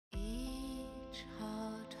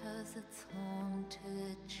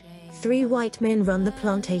Three white men run the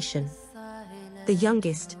plantation. The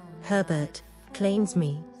youngest, Herbert, claims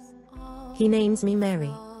me. He names me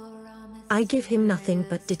Mary. I give him nothing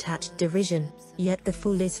but detached derision, yet the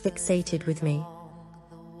fool is fixated with me.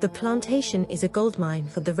 The plantation is a gold mine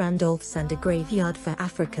for the Randolphs and a graveyard for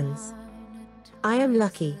Africans. I am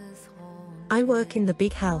lucky. I work in the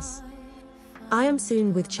big house. I am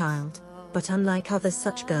soon with child, but unlike other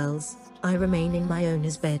such girls, I remain in my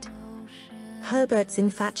owner's bed. Herbert's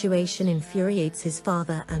infatuation infuriates his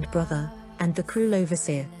father and brother, and the cruel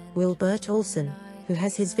overseer, Wilbert Olson, who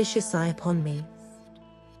has his vicious eye upon me.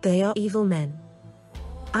 They are evil men.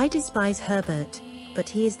 I despise Herbert, but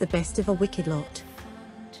he is the best of a wicked lot.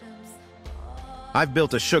 I've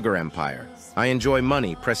built a sugar empire. I enjoy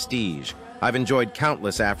money, prestige. I've enjoyed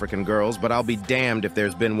countless African girls, but I'll be damned if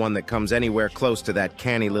there's been one that comes anywhere close to that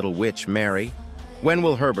canny little witch, Mary. When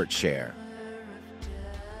will Herbert share?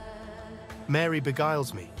 Mary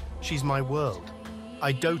beguiles me. She's my world.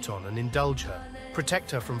 I dote on and indulge her,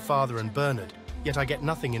 protect her from father and Bernard, yet I get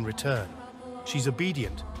nothing in return. She's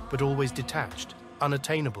obedient, but always detached,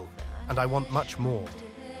 unattainable, and I want much more.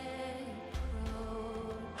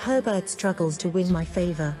 Herbert struggles to win my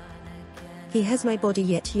favor. He has my body,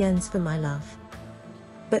 yet yearns for my love.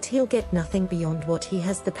 But he'll get nothing beyond what he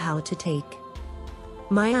has the power to take.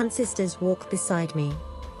 My ancestors walk beside me.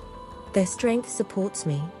 Their strength supports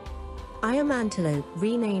me. I am Antelope,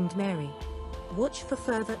 renamed Mary. Watch for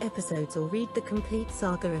further episodes or read the complete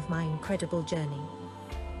saga of my incredible journey.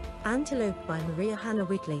 Antelope by Marea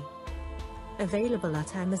Whitley. Available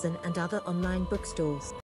at Amazon and other online bookstores.